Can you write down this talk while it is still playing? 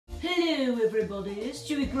everybody,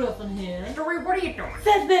 Stewie Griffin here. Stewie, what are you doing?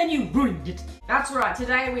 Fat man, you ruined it! That's right,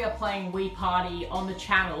 today we are playing Wii Party on the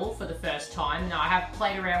channel for the first time. Now I have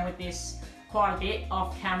played around with this quite a bit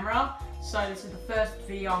off camera, so this is the first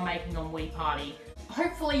video I'm making on Wii Party.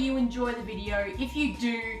 Hopefully you enjoy the video. If you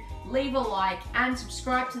do, leave a like and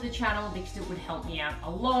subscribe to the channel because it would help me out a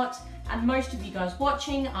lot. And most of you guys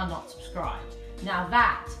watching are not subscribed. Now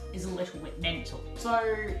that is a little bit mental. So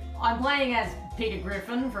I'm playing as Peter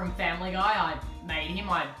Griffin from Family Guy. I made him,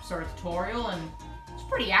 I saw a tutorial and it's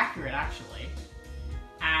pretty accurate actually.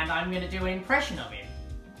 And I'm going to do an impression of him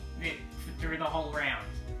through the whole round.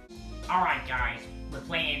 Alright guys, we're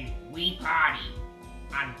playing Wii Party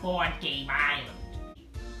on Board Game Island.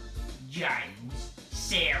 James,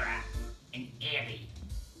 Sarah, and Abby.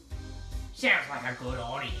 Sounds like a good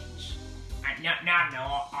audience. Not an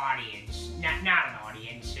audience. Not an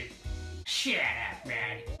audience. Shut up,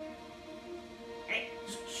 man. Hey,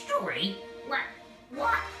 Stewie,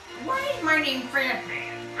 why is my name Fat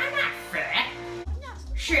Man? I'm not fat.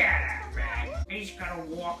 Shut up, man. I just gotta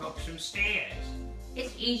walk up some stairs.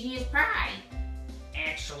 It's easy as pie.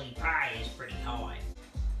 Actually, pie is pretty hard.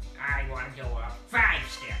 I want to go up 5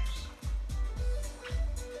 steps.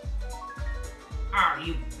 Oh,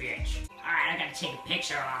 you bitch. Alright, I gotta take a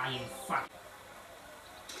picture of all you fuck.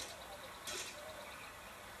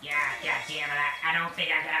 Yeah, goddammit, I don't think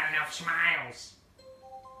I got enough smiles.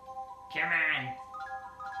 Come on.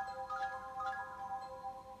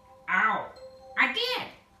 Oh, I did.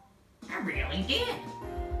 I really did.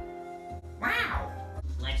 Wow.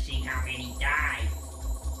 Let's see how many die.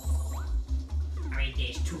 I mean,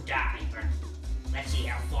 there's 2 die, but let's see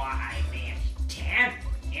how far I advance. 10?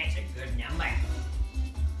 That's a good number.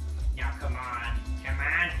 Now, come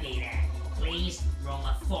on, Peter. Please roll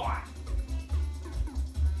a 4.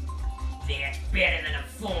 That's better than a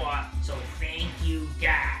 4, so thank you,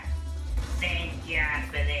 God. Thank God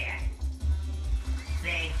for that.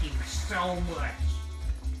 Thank you so much.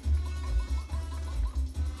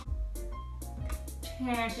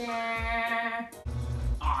 Ta-da!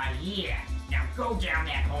 Aw, yeah. Now go down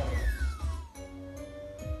that hole.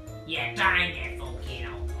 Yeah, die in that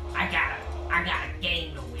volcano. I got a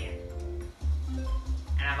game to win.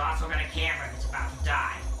 And I've also got a camera that's about to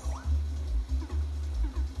die.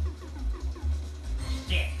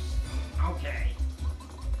 6. Okay.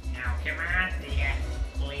 Now come on, Peter.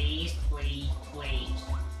 Please, please, please.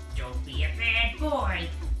 Don't be a bad boy.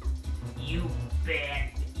 You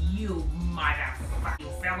motherfucker. You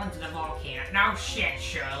fell into the volcano. No shit,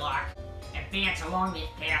 Sherlock. Advance along this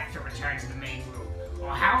path to return to the main room. Or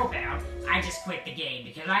how about I just quit the game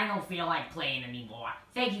because I don't feel like playing anymore.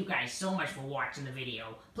 Thank you guys so much for watching the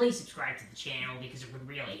video. Please subscribe to the channel because it would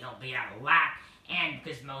really help me out a lot. And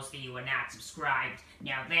because most of you are not subscribed.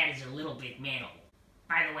 Now that is a little bit mental.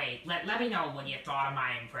 By the way, let me know what you thought of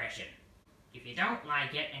my impression. If you don't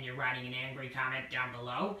like it and you're writing an angry comment down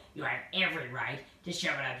below, you have every right to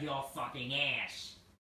shove it up your fucking ass.